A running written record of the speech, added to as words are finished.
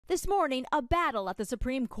This morning, a battle at the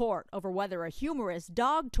Supreme Court over whether a humorous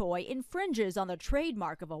dog toy infringes on the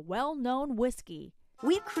trademark of a well-known whiskey.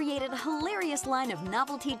 We've created a hilarious line of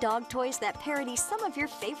novelty dog toys that parody some of your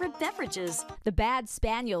favorite beverages. The Bad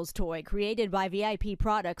Spaniels toy, created by VIP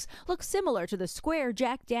Products, looks similar to the square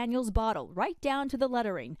Jack Daniels bottle, right down to the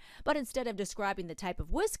lettering. But instead of describing the type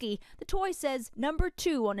of whiskey, the toy says "number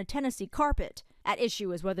 2 on a Tennessee carpet." At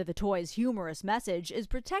issue is whether the toy's humorous message is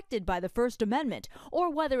protected by the First Amendment or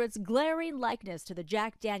whether its glaring likeness to the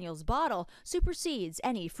Jack Daniels bottle supersedes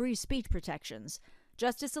any free speech protections.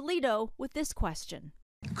 Justice Alito with this question.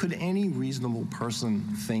 Could any reasonable person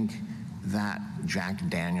think that Jack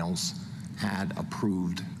Daniels had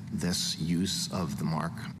approved this use of the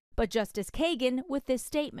mark? But Justice Kagan with this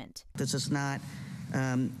statement. This is not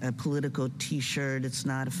a political T-shirt. It's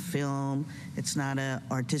not a film. It's not an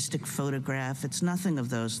artistic photograph. It's nothing of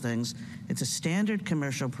those things. It's a standard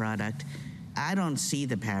commercial product. I don't see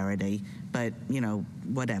the parody, but,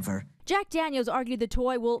 whatever. Jack Daniels argued the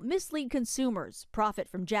toy will mislead consumers, profit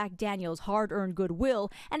from Jack Daniels' hard-earned goodwill,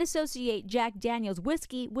 and associate Jack Daniels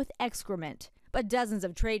whiskey with excrement. But dozens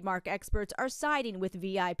of trademark experts are siding with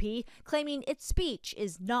VIP, claiming its speech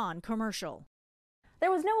is non-commercial.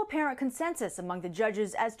 There was no apparent consensus among the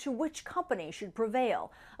judges as to which company should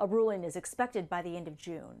prevail. A ruling is expected by the end of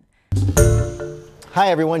June. Hi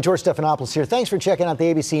everyone, George Stephanopoulos here. Thanks for checking out the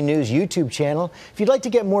ABC News YouTube channel. If you'd like to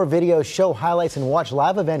get more videos, show highlights, and watch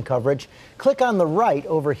live event coverage, click on the right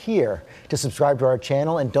over here to subscribe to our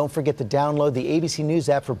channel, and don't forget to download the ABC News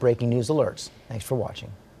app for breaking news alerts. Thanks for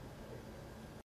watching.